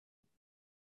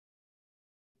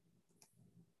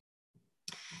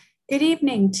Good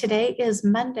evening. Today is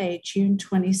Monday, June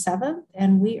 27th,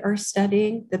 and we are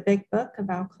studying the Big Book of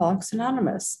Alcoholics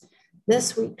Anonymous.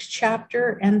 This week's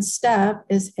chapter and step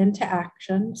is Into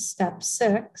Action, Step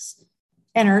 6.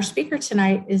 And our speaker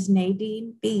tonight is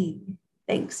Nadine B.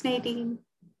 Thanks, Nadine.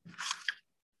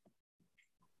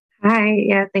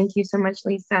 Hi, thank you so much,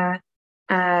 Lisa.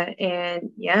 As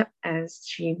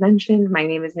she mentioned, my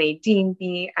name is Nadine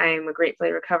B. I'm a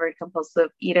gratefully recovered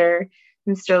compulsive eater.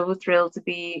 I'm so thrilled to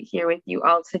be here with you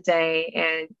all today,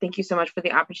 and thank you so much for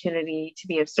the opportunity to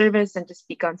be of service and to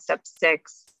speak on step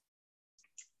 6.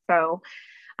 So,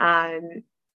 I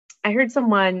heard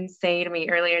someone say to me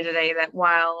earlier today that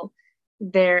while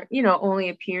there, only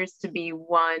appears to be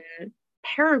one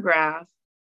paragraph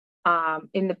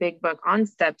in the Big Book on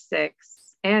step 6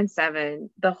 and 7,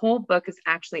 the whole book is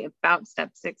actually about step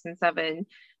 6 and 7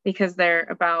 because they're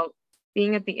about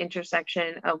being at the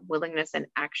intersection of willingness and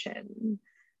action.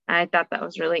 I thought that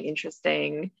was really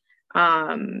interesting.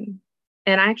 And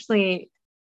actually,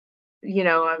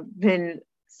 I've been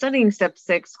studying step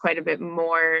 6 quite a bit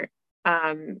more,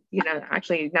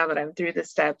 actually now that I'm through the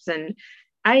steps. And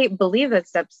I believe that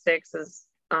step 6 is,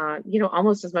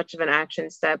 almost as much of an action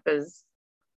step as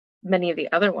many of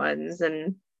the other ones.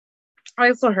 And I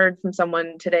also heard from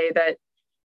someone today that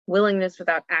willingness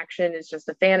without action is just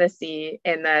a fantasy,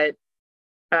 and that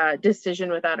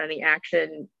decision without any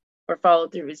action or follow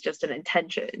through is just an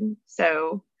intention.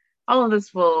 So all of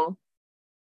this will,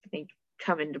 I think,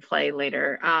 come into play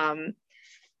later.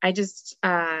 I just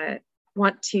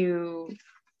want to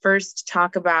first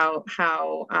talk about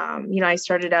how, I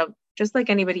started out just like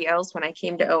anybody else when I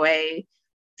came to OA,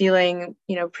 feeling,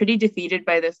 pretty defeated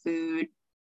by the food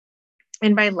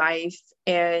and by life.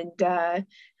 And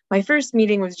my first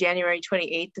meeting was January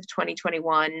 28th of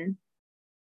 2021.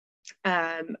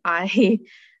 I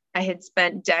had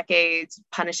spent decades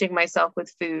punishing myself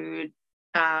with food,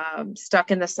 stuck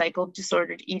in the cycle of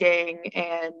disordered eating.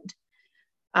 And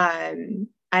I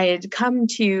had come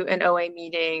to an OA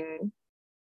meeting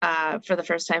for the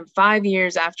first time 5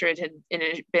 years after it had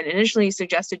been initially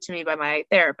suggested to me by my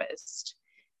therapist.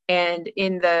 And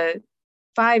in the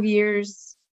 5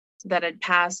 years that had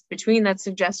passed between that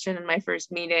suggestion and my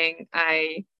first meeting,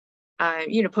 I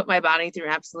put my body through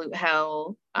absolute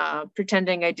hell,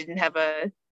 pretending I didn't have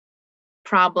a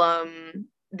problem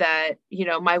that,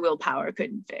 my willpower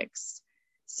couldn't fix.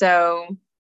 So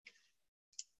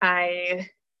I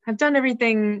have done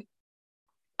everything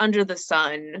under the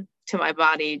sun to my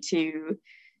body to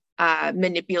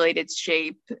manipulate its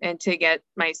shape and to get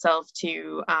myself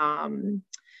to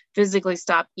physically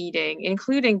stop eating,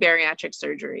 including bariatric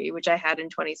surgery, which I had in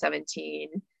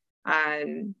 2017.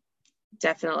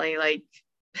 Definitely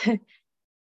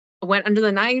went under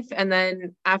the knife. And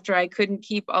then after I couldn't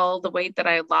keep all the weight that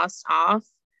I lost off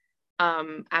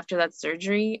after that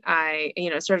surgery, I,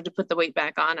 started to put the weight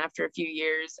back on after a few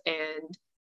years, and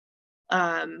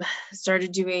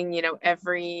started doing,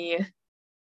 every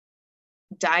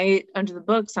diet under the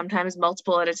book, sometimes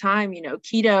multiple at a time,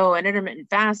 keto and intermittent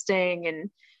fasting. And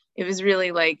it was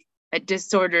really like an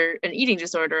eating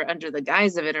disorder under the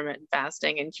guise of intermittent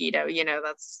fasting and keto.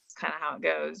 That's kind of how it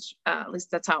goes. At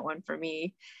least that's how it went for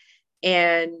me.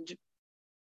 And,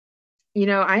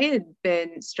 I had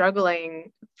been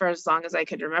struggling for as long as I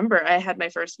could remember. I had my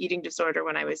first eating disorder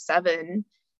when I was 7,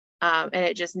 and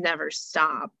it just never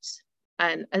stopped.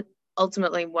 And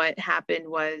ultimately what happened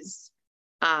was,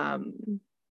 I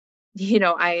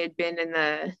had been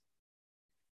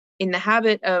in the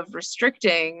habit of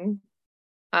restricting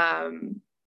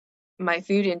my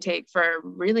food intake for a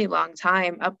really long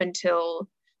time, up until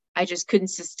I just couldn't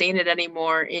sustain it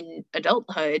anymore in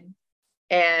adulthood.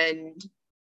 And,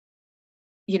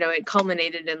 it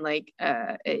culminated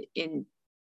in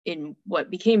in what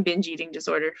became binge eating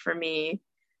disorder for me.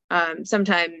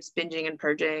 Sometimes binging and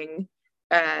purging.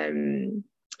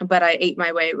 But I ate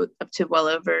my way up to well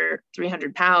over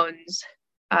 300 pounds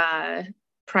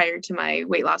prior to my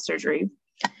weight loss surgery.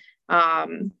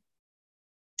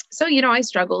 So, I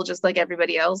struggle just like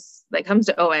everybody else that comes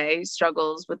to OA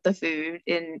struggles with the food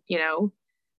in,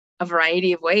 a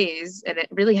variety of ways. And it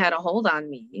really had a hold on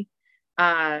me.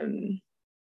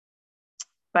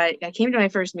 But I came to my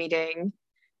first meeting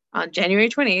on January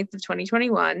 28th of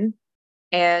 2021,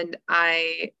 and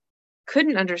I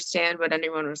couldn't understand what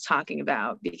anyone was talking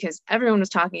about, because everyone was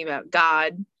talking about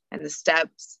God and the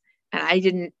steps. And I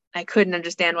couldn't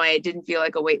understand why it didn't feel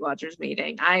like a Weight Watchers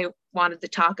meeting. I wanted to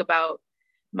talk about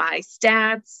my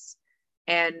stats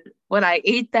and what I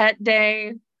ate that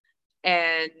day.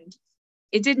 And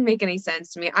it didn't make any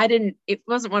sense to me. It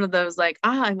wasn't one of those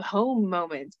I'm home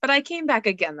moments, but I came back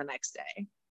again the next day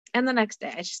and the next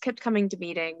day. I just kept coming to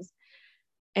meetings.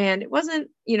 And it wasn't,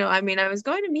 I mean, I was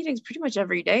going to meetings pretty much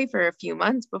every day for a few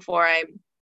months before I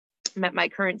met my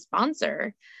current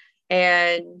sponsor.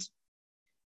 And,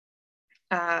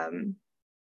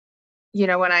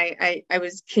 when I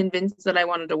was convinced that I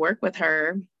wanted to work with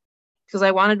her because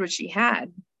I wanted what she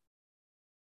had.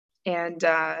 And,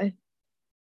 I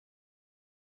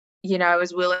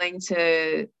was willing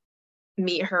to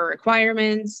meet her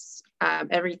requirements,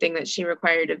 everything that she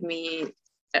required of me,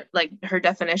 like her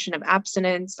definition of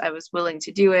abstinence, I was willing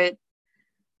to do it.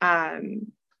 But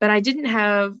I didn't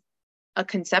have a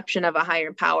conception of a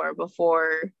higher power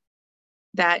before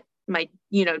that, my,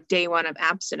 day one of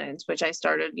abstinence, which I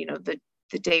started,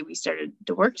 the day we started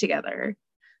to work together.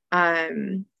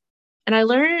 And I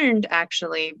learned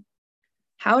actually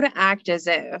how to act as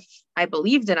if I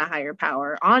believed in a higher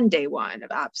power on day one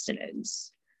of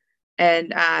abstinence.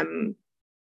 And I'm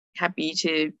happy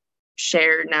to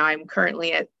share now I'm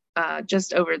currently at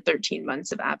just over 13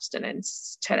 months of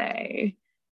abstinence today.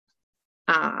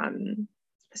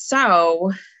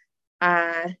 So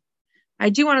I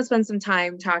do want to spend some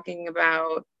time talking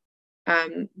about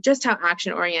just how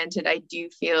action-oriented I do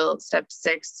feel step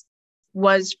 6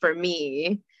 was for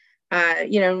me.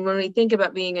 When we think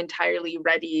about being entirely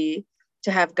ready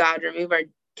to have God remove our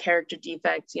character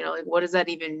defects, like what does that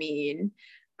even mean?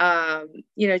 To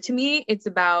me, it's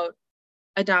about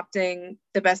adopting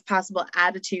the best possible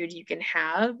attitude you can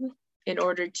have in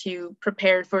order to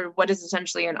prepare for what is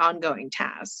essentially an ongoing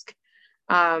task.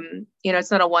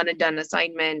 It's not a one and done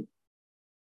assignment.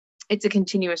 It's a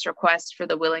continuous request for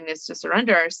the willingness to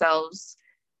surrender ourselves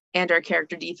and our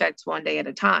character defects one day at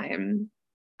a time.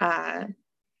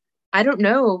 I don't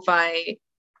know if I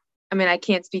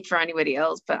can't speak for anybody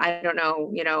else, but I don't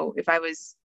know, if I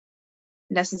was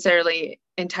necessarily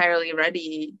entirely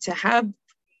ready to have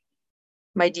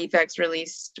my defects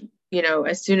released,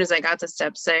 as soon as I got to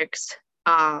step 6.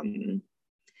 I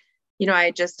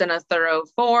had just done a thorough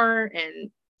 4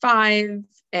 and 5,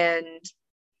 and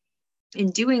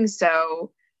in doing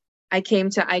so, I came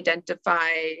to identify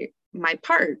my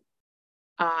part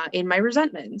in my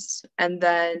resentments. And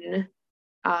then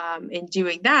in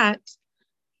doing that,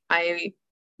 I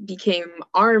became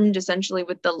armed essentially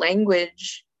with the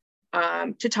language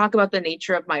to talk about the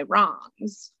nature of my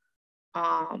wrongs.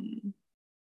 And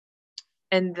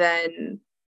then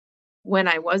when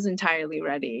I was entirely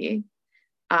ready,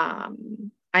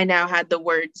 I now had the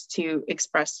words to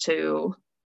express to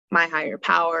my higher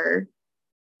power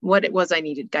what it was I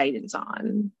needed guidance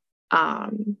on.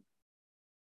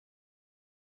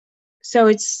 So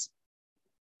it's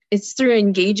through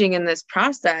engaging in this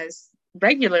process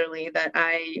regularly that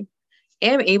I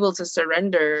am able to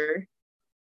surrender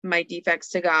my defects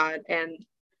to God and,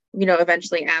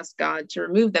 eventually ask God to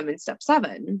remove them in step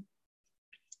 7.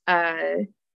 And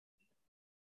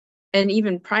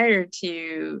even prior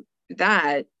to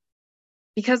that,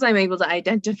 because I'm able to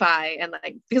identify and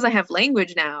because I have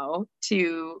language now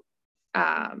to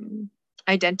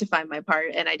identify my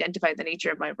part and identify the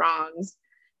nature of my wrongs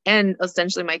and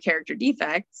essentially my character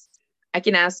defects, I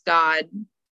can ask God,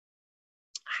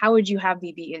 how would you have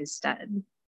me be instead?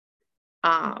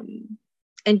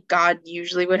 And God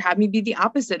usually would have me be the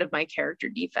opposite of my character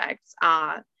defects.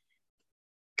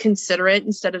 Considerate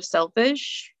instead of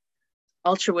selfish,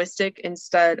 altruistic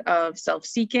instead of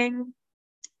self-seeking,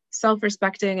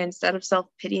 self-respecting instead of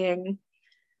self-pitying,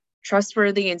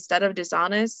 trustworthy instead of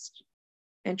dishonest,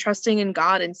 and trusting in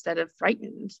God instead of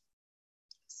frightened.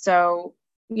 So,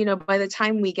 by the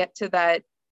time we get to that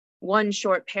one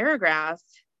short paragraph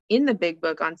in the big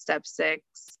book on step 6,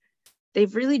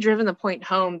 they've really driven the point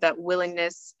home that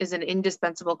willingness is an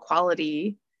indispensable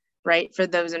quality, right, for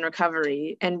those in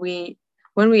recovery. And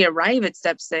when we arrive at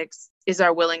step 6, is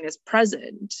our willingness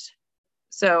present?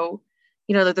 So,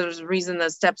 that there's a reason the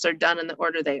steps are done in the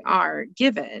order they are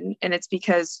given. And it's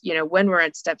because, when we're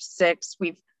at step 6,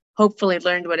 we've hopefully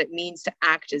learned what it means to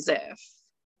act as if.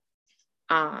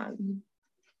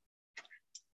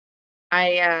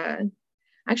 I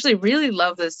actually really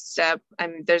love this step. I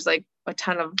mean, there's a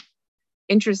ton of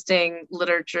interesting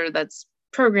literature that's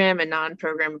program and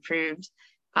non-program approved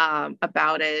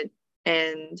about it.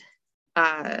 And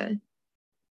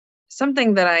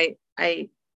something that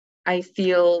I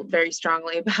feel very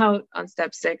strongly about on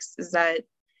step 6 is that,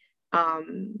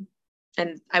 and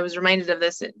I was reminded of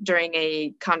this during a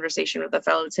conversation with a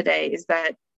fellow today, is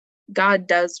that God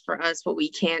does for us what we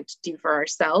can't do for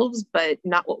ourselves, but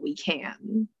not what we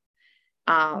can.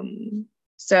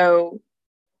 So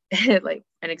like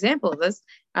an example of this,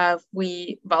 if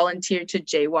we volunteer to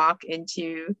jaywalk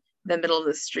into the middle of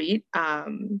the street,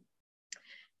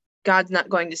 God's not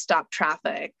going to stop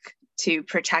traffic to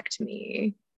protect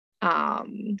me.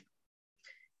 And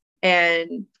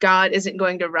God isn't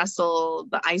going to wrestle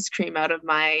the ice cream out of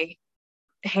my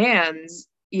hands,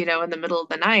 in the middle of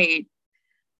the night.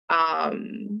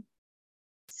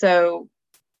 So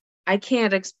I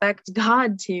can't expect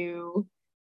God to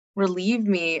relieve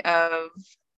me of,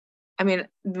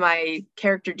 my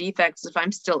character defects if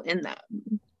I'm still in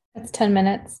them. That's 10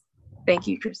 minutes. Thank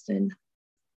you, Kristen.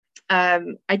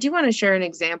 I do want to share an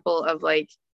example of like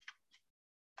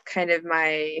kind of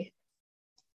my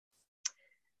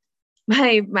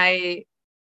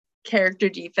character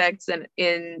defects and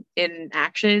in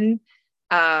action.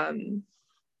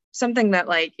 Something that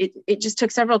like it just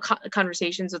took several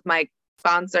conversations with my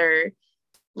sponsor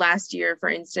last year, for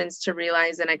instance, to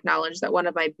realize and acknowledge that one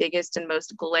of my biggest and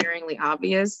most glaringly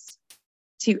obvious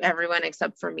to everyone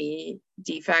except for me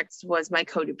defects was my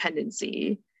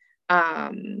codependency.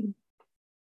 And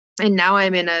now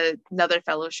I'm in another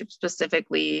fellowship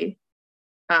specifically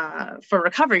for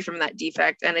recovery from that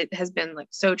defect, and it has been like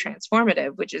so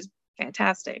transformative, which is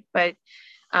fantastic. But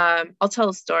I'll tell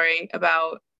a story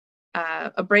about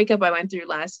a breakup I went through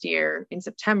last year in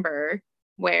September,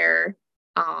 where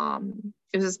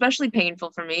it was especially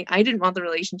painful for me. I didn't want the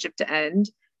relationship to end,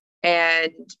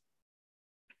 and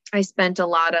I spent a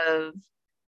lot of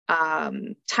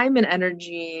time and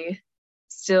energy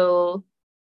still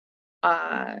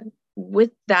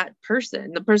with that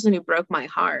person, the person who broke my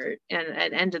heart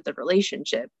and ended the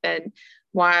relationship. And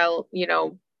while,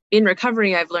 in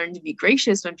recovery, I've learned to be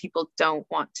gracious when people don't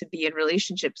want to be in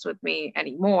relationships with me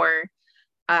anymore.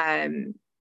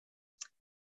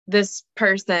 This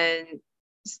person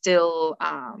still,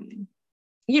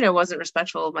 wasn't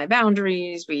respectful of my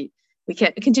boundaries. We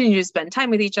can't continue to spend time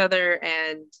with each other,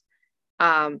 and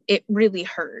it really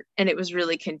hurt, and it was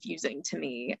really confusing to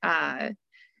me.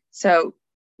 So,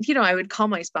 I would call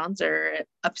my sponsor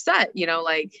upset,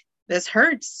 like, this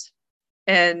hurts.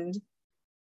 And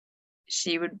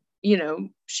she would,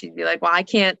 she'd be like, well, I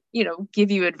can't, give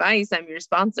you advice. I'm your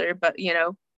sponsor, but,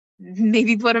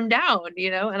 maybe put him down,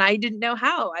 and I didn't know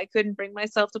how. I couldn't bring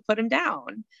myself to put him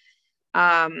down.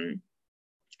 And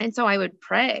so I would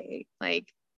pray,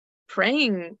 like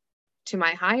praying to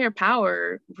my higher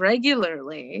power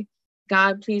regularly.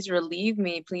 God, please relieve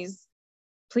me. Please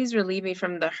relieve me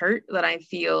from the hurt that I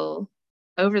feel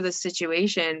over the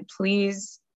situation.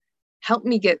 Please help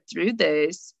me get through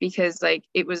this, because like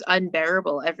it was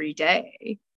unbearable every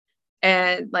day.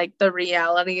 And like the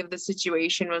reality of the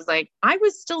situation was like, I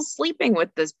was still sleeping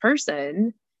with this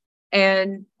person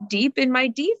and deep in my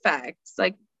defects.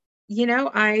 Like,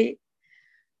 I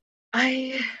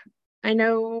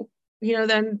know,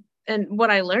 then, and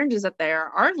what I learned is that there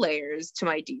are layers to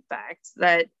my defects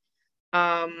that,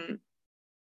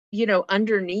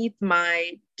 underneath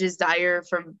my desire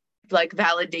for like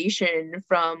validation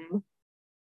from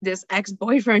this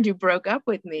ex-boyfriend who broke up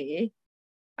with me,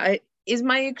 is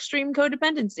my extreme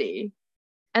codependency.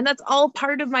 And that's all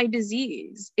part of my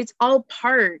disease. It's all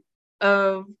part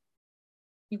of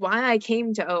why I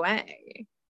came to OA,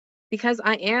 because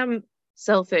I am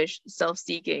selfish,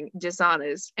 self-seeking,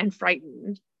 dishonest, and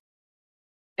frightened.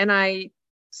 And I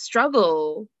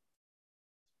struggle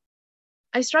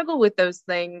with those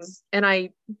things, and I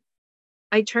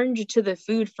turned to the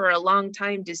food for a long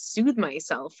time to soothe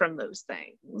myself from those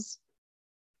things.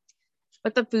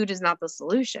 But the food is not the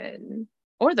solution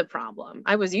or the problem.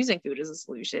 I was using food as a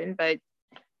solution, but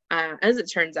as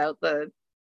it turns out, the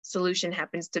solution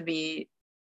happens to be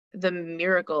the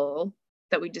miracle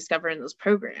that we discover in this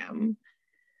program.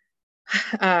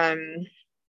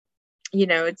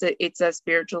 It's a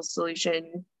spiritual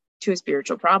solution to a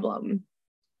spiritual problem.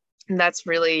 And that's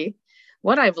really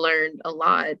what I've learned a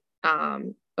lot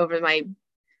over my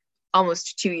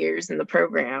almost 2 years in the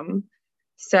program.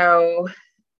 So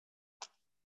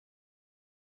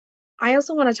I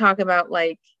also want to talk about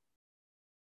like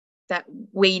that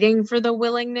waiting for the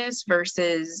willingness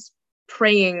versus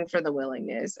praying for the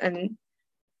willingness. And,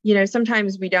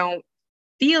 sometimes we don't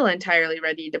feel entirely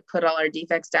ready to put all our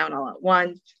defects down all at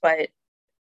once, but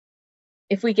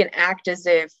if we can act as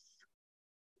if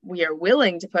we are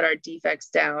willing to put our defects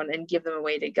down and give them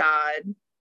away to God,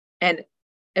 and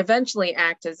eventually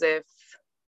act as if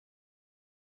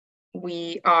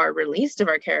we are released of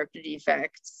our character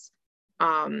defects,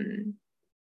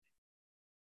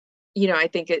 I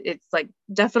think it's like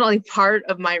definitely part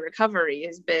of my recovery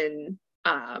has been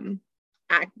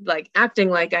acting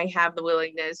like I have the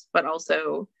willingness, but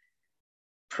also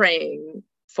praying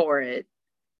for it.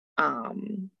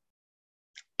 And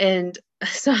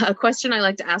so a question I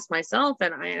like to ask myself,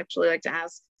 and I actually like to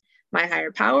ask my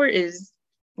higher power, is,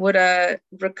 would a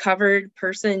recovered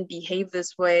person behave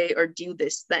this way or do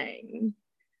this thing?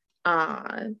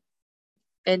 And,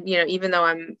 you know, even though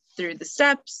I'm through the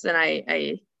steps and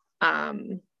I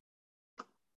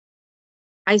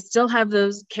still have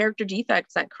those character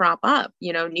defects that crop up,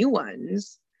 you know, new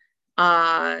ones.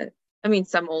 I mean,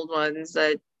 some old ones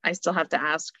that I still have to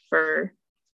ask for.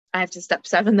 I have to step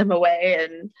 7 them away.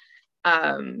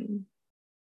 And,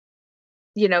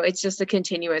 you know, it's just a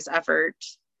continuous effort.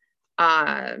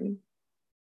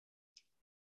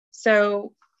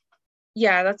 So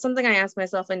yeah, that's something I ask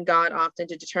myself and God often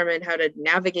to determine how to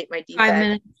navigate my defects. 5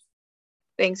 minutes.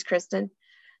 Thanks, Kristen.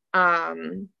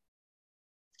 And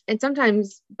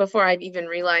sometimes before I've even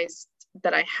realized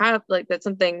that I have, like, that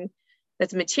something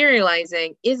that's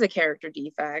materializing is a character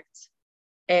defect,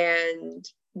 and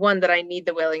one that I need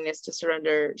the willingness to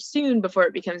surrender soon before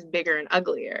it becomes bigger and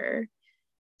uglier.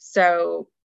 So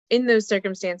in those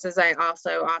circumstances, I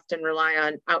also often rely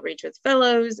on outreach with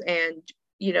fellows and,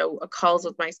 you know, calls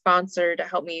with my sponsor to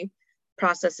help me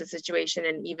process the situation,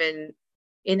 and even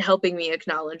in helping me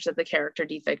acknowledge that the character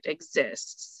defect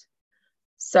exists.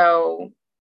 So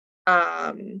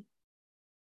I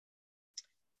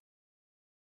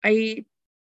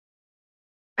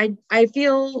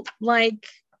feel like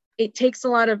it takes a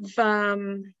lot of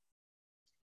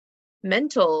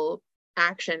mental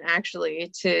action,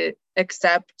 actually, to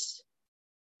accept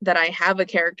that I have a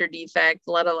character defect,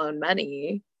 let alone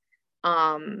many.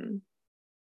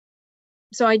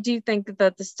 So I do think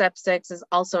that the step 6 is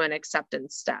also an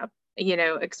acceptance step, you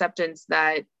know, acceptance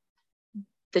that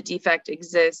the defect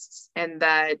exists, and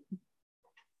that,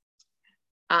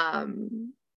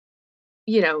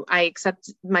 you know, I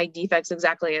accept my defects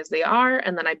exactly as they are,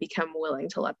 and then I become willing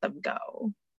to let them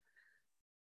go.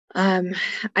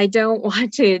 I don't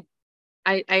want to,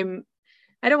 I don't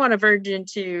want to verge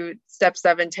into step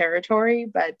 7 territory,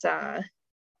 but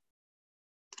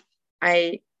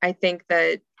I think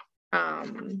that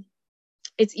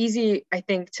it's easy, I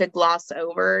think, to gloss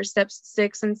over steps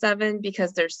 6 and 7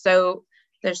 because their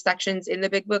sections in the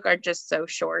big book are just so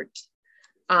short.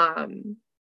 And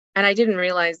I didn't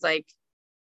realize, like,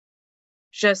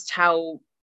 just how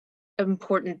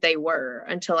important they were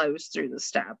until I was through the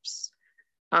steps.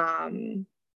 And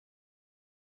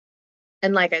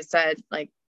like I said,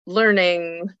 like,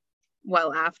 learning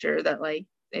well after that, like,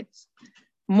 it's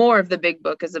more of the big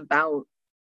book is about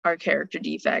our character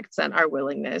defects and our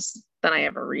willingness than I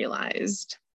ever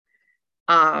realized.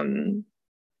 I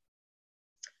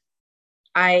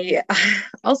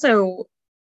also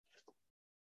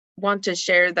want to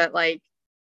share that, like,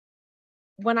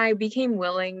 when I became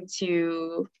willing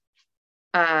to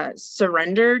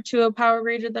surrender to a power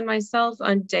greater than myself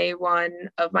on day 1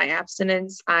 of my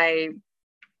abstinence, I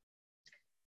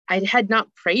had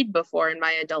not prayed before in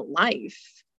my adult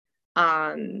life.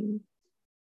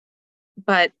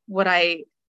 But what I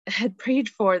had prayed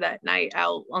for that night,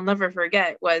 I'll never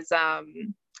forget, was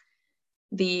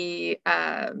the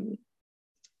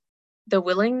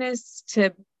willingness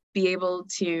to be able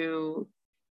to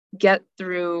get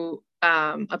through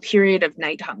a period of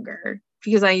night hunger,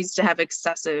 because I used to have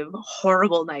excessive,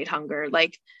 horrible night hunger,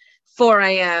 like 4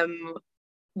 a.m.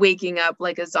 waking up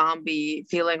like a zombie,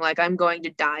 feeling like I'm going to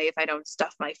die if I don't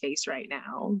stuff my face right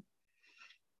now.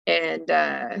 And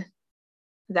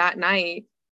that night,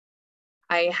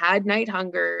 I had night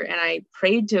hunger, and I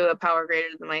prayed to a power greater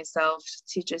than myself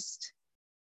to just,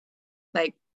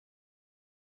 like,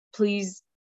 please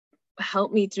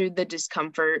help me through the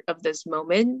discomfort of this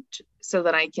moment so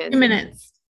that I can... 2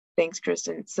 minutes. Thanks,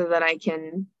 Kristen. So that I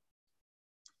can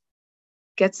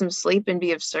get some sleep and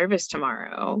be of service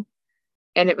tomorrow.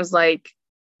 And it was like,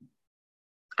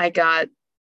 I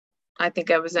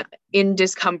think I was in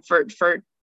discomfort for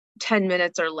 10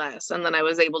 minutes or less, and then I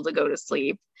was able to go to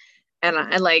sleep. And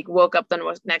I like woke up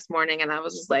the next morning, and I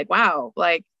was just like, wow,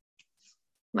 like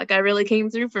I really came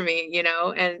through for me, you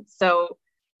know? And so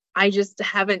I just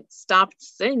haven't stopped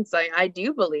since. I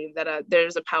do believe that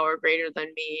there's a power greater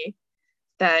than me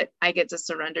that I get to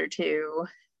surrender to.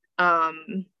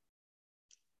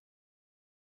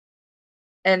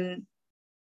 And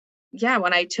yeah,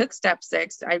 when I took step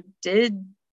 6, I did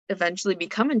eventually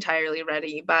become entirely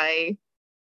ready by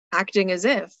acting as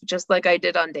if, just like I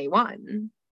did on day 1.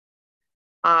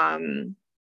 And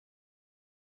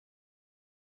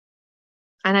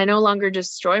I no longer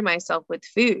destroy myself with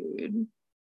food.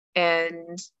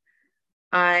 And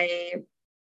I,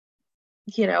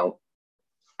 you know,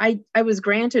 I was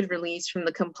granted release from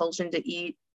the compulsion to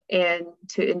eat and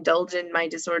to indulge in my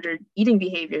disordered eating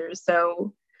behaviors.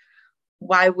 So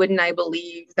why wouldn't I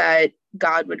believe that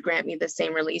God would grant me the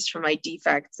same release from my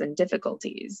defects and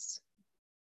difficulties?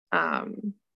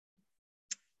 And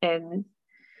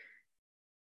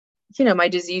my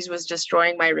disease was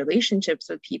destroying my relationships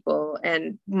with people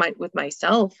and with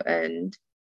myself. And,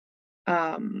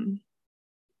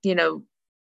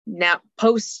 now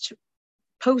post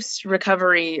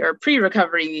recovery or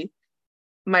pre-recovery,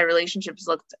 my relationships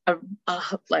looked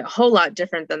like a whole lot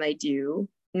different than they do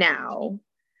now.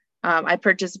 I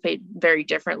participate very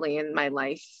differently in my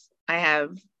life. I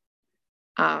have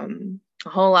a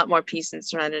whole lot more peace and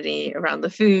serenity around the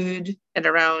food and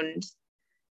around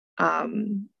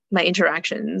my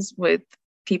interactions with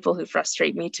people who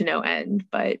frustrate me to no end.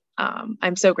 But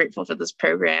I'm so grateful for this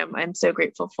program. I'm so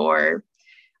grateful for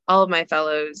all of my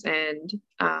fellows and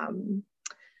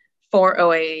for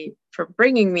OA for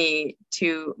bringing me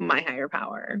to my higher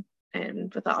power.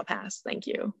 And with that, I'll pass. Thank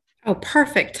you. Oh,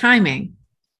 perfect timing.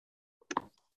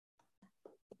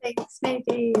 Thanks,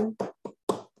 Nadine.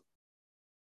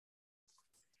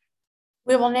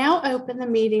 We will now open the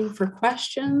meeting for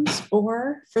questions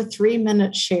or for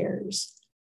 3-minute shares.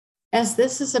 As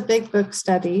this is a big book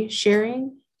study,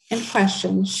 sharing and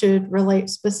questions should relate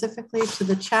specifically to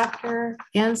the chapter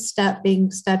and step being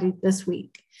studied this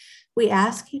week. We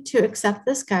ask you to accept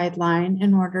this guideline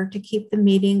in order to keep the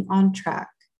meeting on track.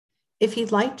 If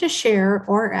you'd like to share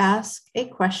or ask a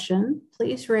question,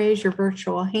 please raise your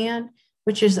virtual hand,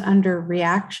 which is under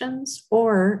reactions,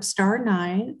 or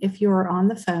 *9 if you are on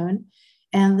the phone,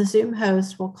 and the Zoom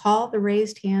host will call the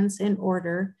raised hands in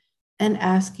order and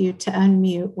ask you to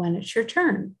unmute when it's your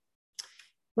turn.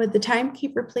 Would the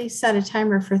timekeeper please set a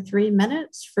timer for 3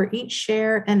 minutes for each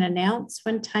share and announce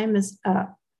when time is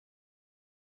up?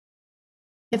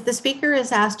 If the speaker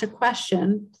is asked a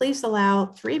question, please allow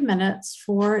 3 minutes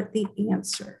for the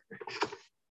answer.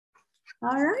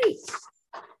 All right.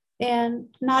 And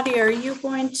Nadia, are you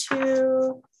going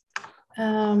to?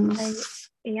 I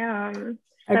am.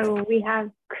 So we have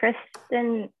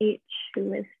Kristen H.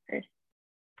 who is first.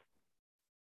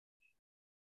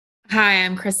 Hi,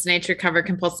 I'm Kristen H., recovered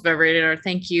compulsive overeater.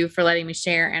 Thank you for letting me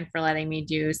share and for letting me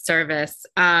do service.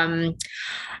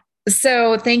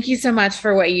 So thank you so much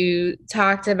for what you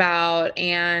talked about.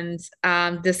 And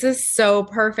this is so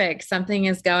perfect. Something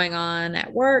is going on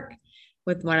at work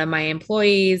with one of my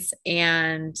employees,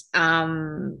 and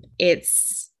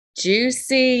it's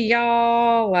juicy,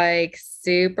 y'all, like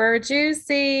super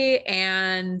juicy.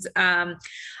 And I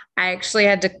actually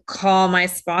had to call my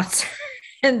sponsor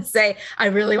and say, I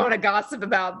really want to gossip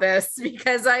about this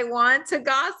because I want to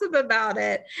gossip about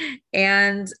it.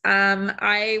 And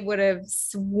I would have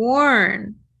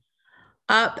sworn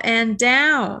up and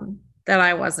down that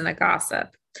I wasn't a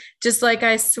gossip, just like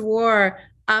I swore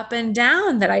up and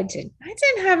down that I didn't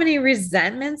have any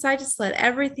resentments. I just let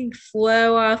everything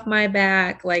flow off my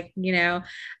back, and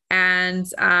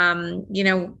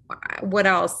what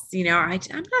else?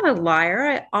 I'm not a liar.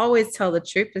 I always tell the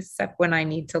truth, except when I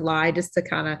need to lie, just to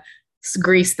kind of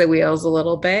grease the wheels a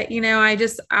little bit. And I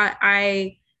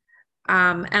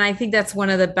think that's one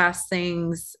of the best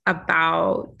things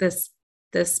about this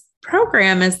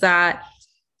program is that,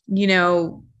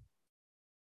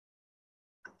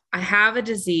 I have a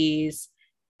disease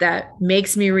that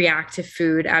makes me react to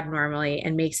food abnormally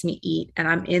and makes me eat. And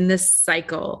I'm in this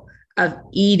cycle of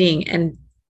eating and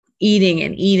eating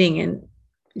and eating and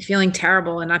feeling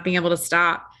terrible and not being able to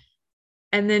stop.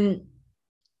 And then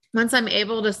once I'm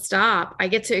able to stop, I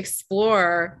get to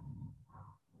explore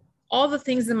all the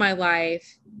things in my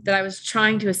life that I was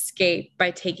trying to escape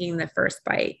by taking the first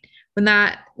bite. When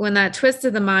that twist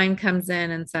of the mind comes in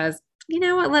and says, you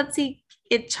know what, let's eat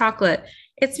chocolate.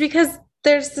 It's because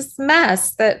there's this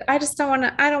mess that I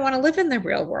don't want to live in the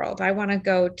real world. I want to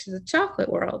go to the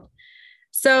chocolate world.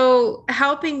 So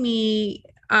helping me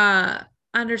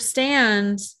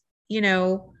understand,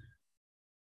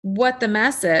 what the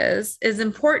mess is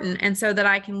important. And so that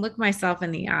I can look myself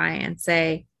in the eye and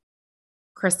say,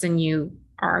 Kristen, you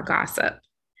are a gossip.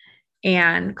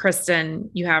 And Kristen,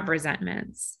 you have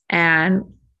resentments.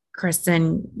 And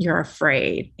Kristen, you're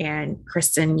afraid. And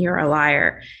Kristen, you're a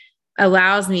liar.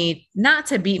 Allows me not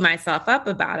to beat myself up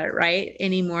about it, right?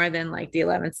 Any more than like the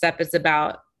 11th step is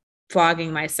about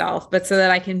flogging myself, but so that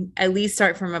I can at least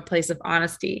start from a place of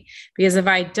honesty. Because if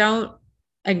I don't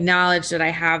acknowledge that I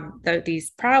have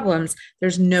these problems,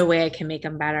 there's no way I can make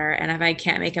them better. And if I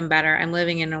can't make them better, I'm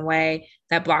living in a way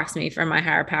that blocks me from my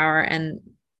higher power. And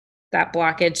that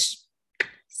blockage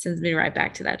sends me right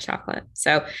back to that chocolate.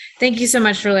 So thank you so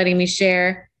much for letting me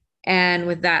share. And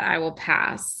with that, I will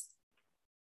pass.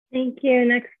 Thank you.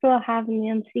 Next, we'll have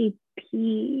Nancy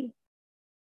P.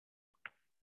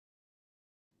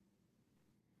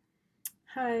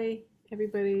 Hi,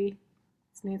 everybody.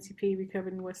 It's Nancy P.,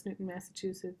 recovered in West Newton,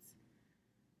 Massachusetts.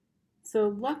 So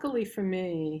luckily for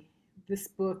me, this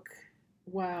book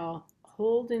while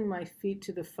holding my feet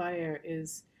to the fire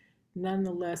is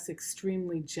nonetheless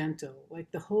extremely gentle.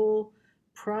 Like the whole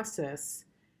process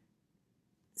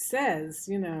says,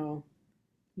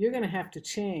 you're going to have to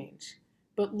change.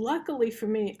 But luckily for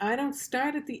me, I don't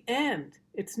start at the end.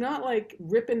 It's not like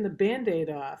ripping the Band-Aid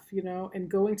off, and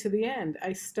going to the end.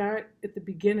 I start at the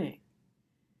beginning.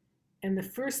 And the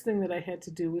first thing that I had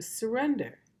to do was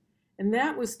surrender. And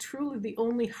that was truly the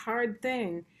only hard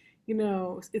thing.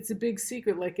 It's a big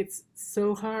secret. Like, it's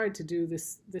so hard to do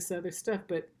this other stuff.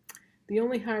 But the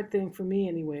only hard thing for me,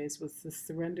 anyways, was the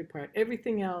surrender part.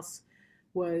 Everything else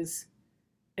was,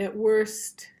 at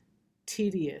worst,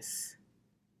 tedious.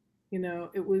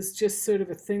 It was just sort of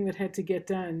a thing that had to get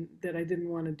done that I didn't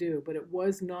want to do, but it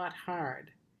was not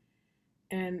hard.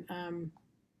 And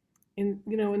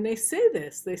and they say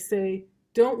this. They say,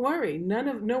 "Don't worry.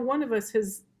 No one of us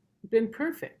has been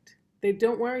perfect." They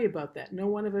don't worry about that. No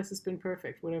one of us has been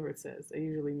perfect, whatever it says. I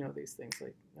usually know these things,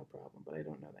 like, no problem, but I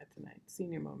don't know that tonight.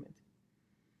 Senior moment.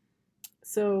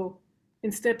 So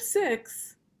in step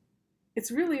 6,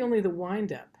 it's really only the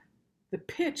wind up. The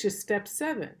pitch is step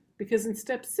 7, because in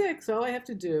step 6, all I have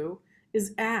to do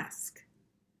is ask.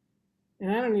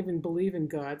 And I don't even believe in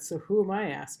God, so who am I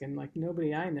asking? Like,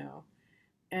 nobody I know.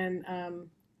 And,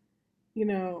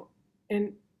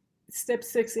 and step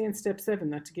 6 and step 7,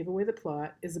 not to give away the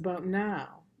plot, is about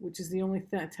now, which is the only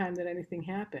time that anything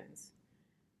happens.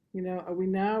 Are we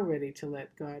now ready to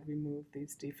let God remove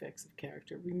these defects of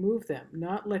character? Remove them,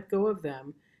 not let go of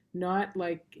them, not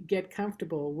like get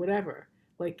comfortable, whatever.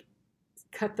 Like,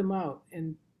 cut them out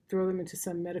and throw them into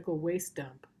some medical waste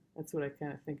dump. That's what I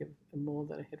kind of think of. A mole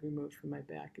that I had removed from my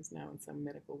back is now in some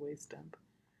medical waste dump.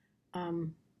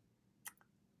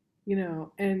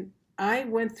 And I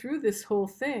went through this whole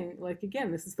thing. Like,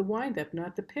 again, this is the wind up,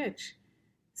 not the pitch.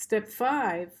 Step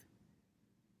 5,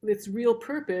 its real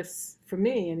purpose, for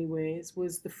me anyways,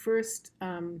 was the first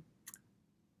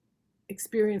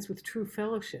experience with true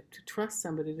fellowship, to trust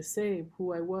somebody to say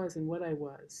who I was and what I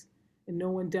was. And no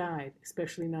one died,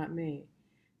 especially not me.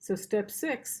 So step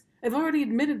 6, I've already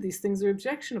admitted these things are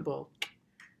objectionable.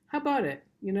 How about it?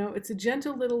 It's a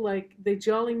gentle little, like, they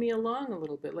jolly me along a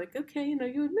little bit. Like, okay, you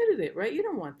admitted it, right? You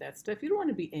don't want that stuff. You don't want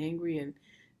to be angry and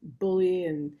bully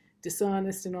and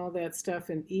dishonest and all that stuff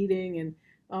and eating and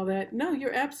all that. No,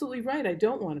 you're absolutely right. I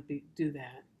don't want to do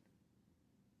that.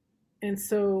 And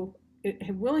so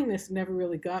willingness never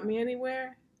really got me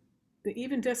anywhere.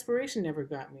 Even desperation never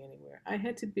got me anywhere. I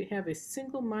had to have a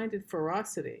single-minded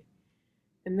ferocity.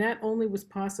 And that only was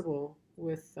possible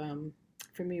with,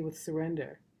 for me, with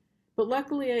surrender. But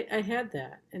luckily I had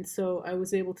that. And so I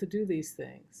was able to do these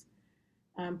things.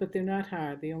 But they're not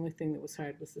hard. The only thing that was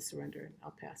hard was the surrender. And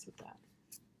I'll pass with that.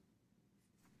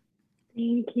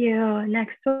 Thank you.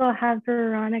 Next we'll have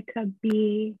Veronica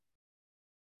B.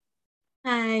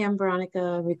 Hi, I'm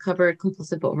Veronica, recovered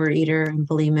compulsive overeater and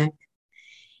bulimic.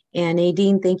 And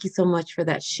Nadine, thank you so much for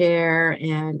that share.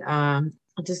 And I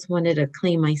just wanted to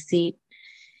claim my seat.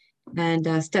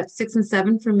 And step 6 and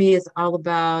 7 for me is all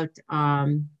about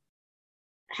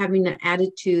having an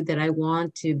attitude that I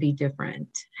want to be different,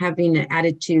 having an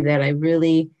attitude that I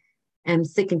really am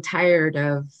sick and tired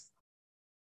of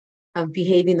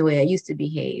behaving the way I used to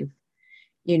behave,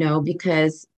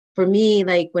 because for me,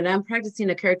 like when I'm practicing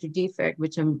a character defect,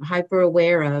 which I'm hyper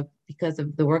aware of because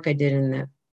of the work I did in the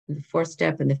 4th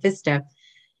step and the 5th step,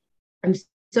 I'm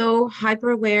so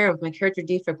hyper aware of my character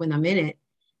defect when I'm in it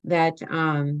that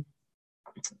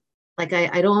like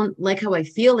I don't like how I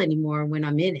feel anymore when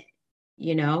I'm in it,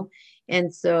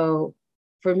 And so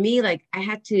for me, like I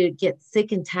had to get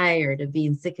sick and tired of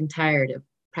being sick and tired of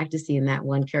practicing that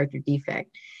one character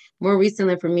defect. More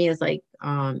recently for me is like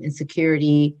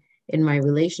insecurity in my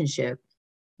relationship.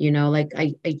 Like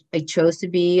I chose to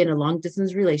be in a long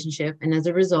distance relationship. And as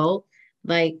a result,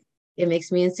 like it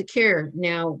makes me insecure.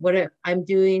 Now, what I'm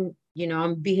doing,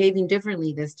 I'm behaving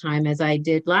differently this time as I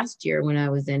did last year when I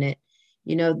was in it.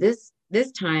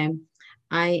 This time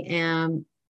I am,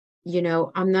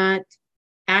 I'm not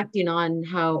acting on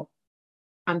how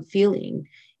I'm feeling.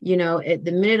 At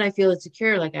the minute I feel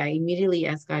insecure, like I immediately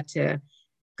ask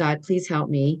God, please help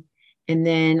me. And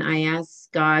then I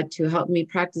ask God to help me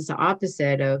practice the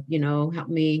opposite of, help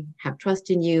me have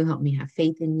trust in you, help me have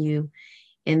faith in you.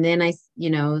 And then I,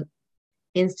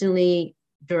 instantly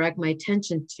direct my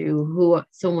attention to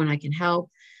someone I can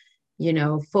help,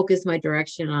 focus my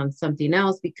direction on something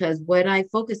else, because what I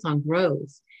focus on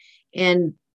grows.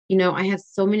 And, I have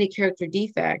so many character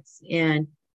defects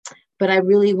but I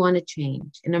really want to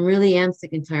change. And I really am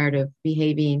sick and tired of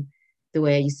behaving the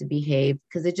way I used to behave,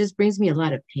 because it just brings me a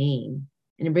lot of pain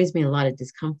and it brings me a lot of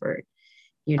discomfort.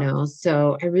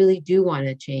 So I really do want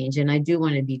to change, and I do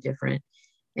want to be different.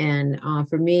 And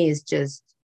for me, it's just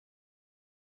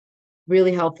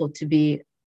really helpful to be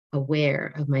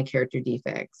aware of my character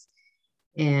defects.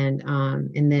 And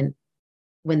then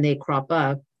when they crop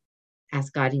up,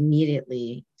 ask God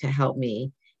immediately to help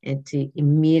me and to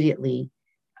immediately,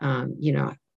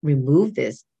 remove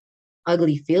this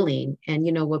ugly feeling. And,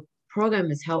 what program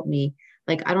has helped me,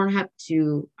 like, I don't have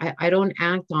to, I don't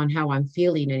act on how I'm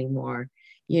feeling anymore.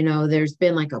 There's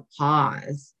been like a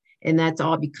pause, and that's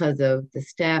all because of the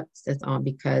steps. That's all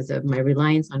because of my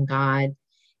reliance on God.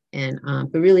 And,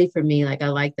 but really for me, like, I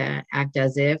like that act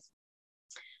as if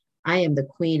I am the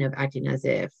queen of acting as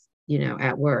if,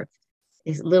 at work.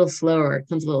 It's a little slower. It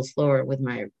comes a little slower with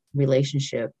my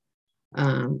relationship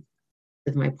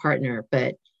with my partner,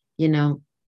 but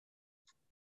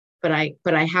but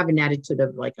I have an attitude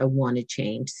of like, I want to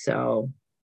change. So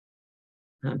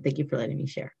thank you for letting me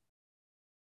share.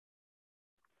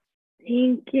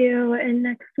 Thank you. And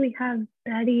next we have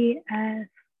Betty S.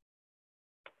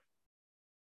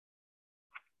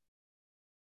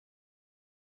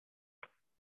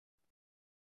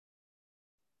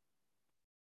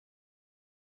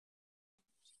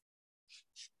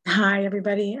 Hi,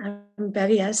 everybody. I'm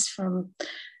Betty S. from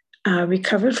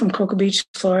recovered from Cocoa Beach,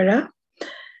 Florida.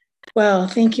 Well,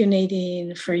 thank you,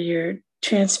 Nadine, for your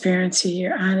transparency,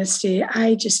 your honesty.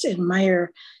 I just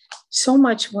admire so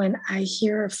much when I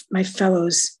hear my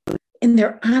fellows in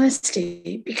their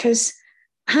honesty, because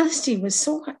honesty was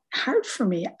so hard for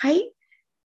me. I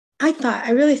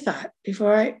really thought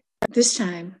before I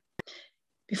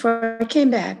came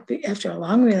back after a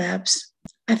long relapse,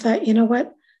 I thought, you know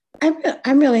what?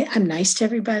 I'm nice to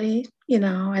everybody.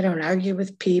 I don't argue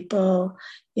with people.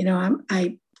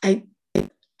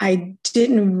 I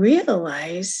didn't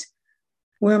realize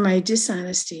where my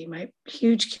dishonesty, my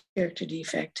huge character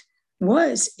defect,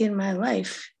 was in my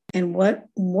life, and what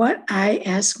I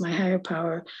ask my higher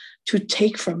power to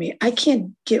take from me. I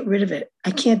can't get rid of it. I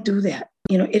can't do that.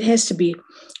 It has to be.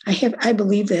 I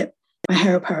believe that my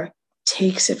higher power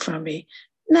takes it from me,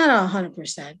 not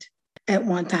 100% at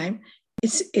one time.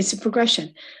 It's a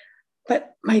progression.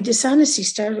 But my dishonesty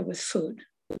started with food,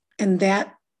 and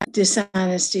that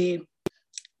dishonesty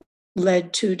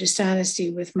led to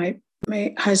dishonesty with my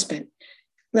husband,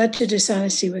 led to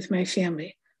dishonesty with my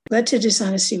family, led to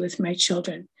dishonesty with my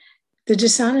children. The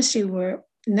dishonesty were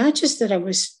not just that I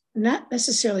was not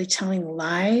necessarily telling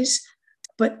lies,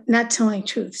 but not telling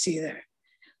truths either.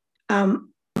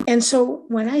 And so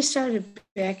when I started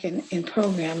back in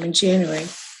program in January,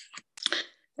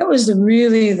 that was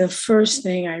really the first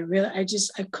thing I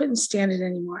couldn't stand it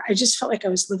anymore. I just felt like I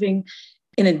was living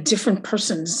in a different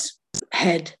person's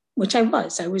head, which I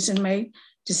was. I was in my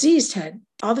diseased head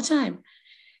all the time.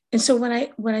 And so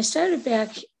when I started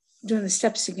back doing the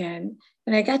steps again,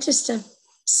 and I got to step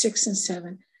 6 and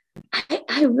 7,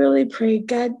 I really prayed,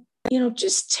 God,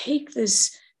 just take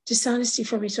this dishonesty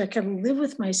from me so I can live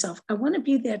with myself. I want to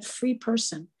be that free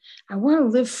person. I want to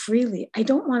live freely. I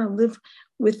don't want to live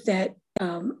with that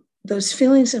those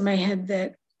feelings in my head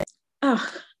that,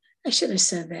 oh, I should have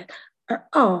said that, or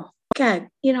oh God,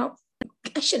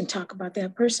 I shouldn't talk about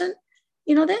that person.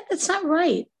 That's not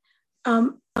right.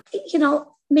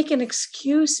 Making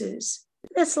excuses,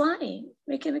 that's lying.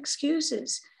 Making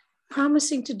excuses,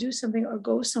 promising to do something or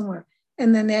go somewhere,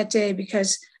 and then that day,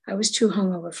 because I was too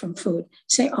hungover from food,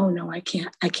 say, oh no, I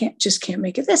can't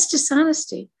make it. That's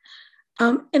dishonesty.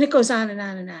 And it goes on and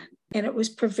on and on. And it was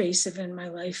pervasive in my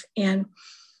life. And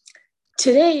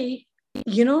today,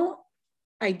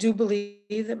 I do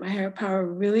believe that my higher power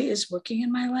really is working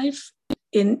in my life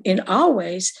in all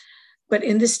ways. But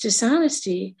in this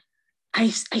dishonesty, I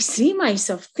see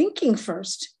myself thinking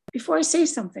first before I say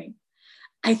something.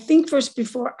 I think first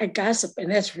before I gossip.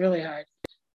 And that's really hard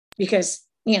because,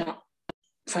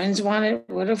 friends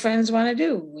what do friends want to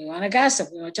do? We want to gossip.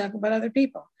 We want to talk about other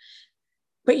people.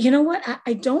 But you know what?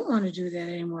 I don't want to do that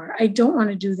anymore. I don't want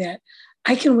to do that.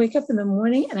 I can wake up in the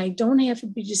morning and I don't have to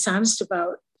be dishonest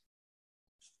about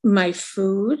my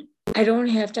food. I don't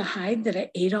have to hide that I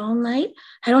ate all night.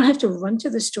 I don't have to run to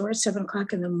the store at 7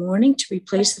 o'clock in the morning to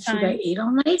replace the food I ate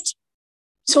all night.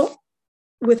 So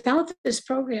without this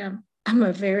program, I'm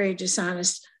a very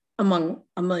dishonest, among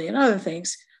a million other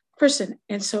things, person.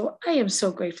 And so I am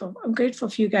so grateful. I'm grateful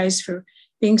for you guys for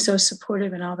being so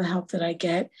supportive and all the help that I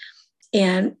get,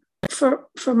 and for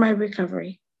my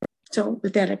recovery. So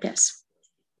with that, I pass.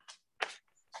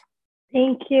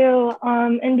 Thank you.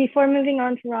 And before moving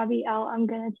on to Robbie L., I'm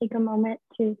going to take a moment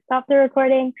to stop the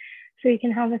recording so we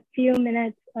can have a few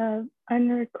minutes of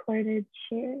unrecorded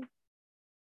shares.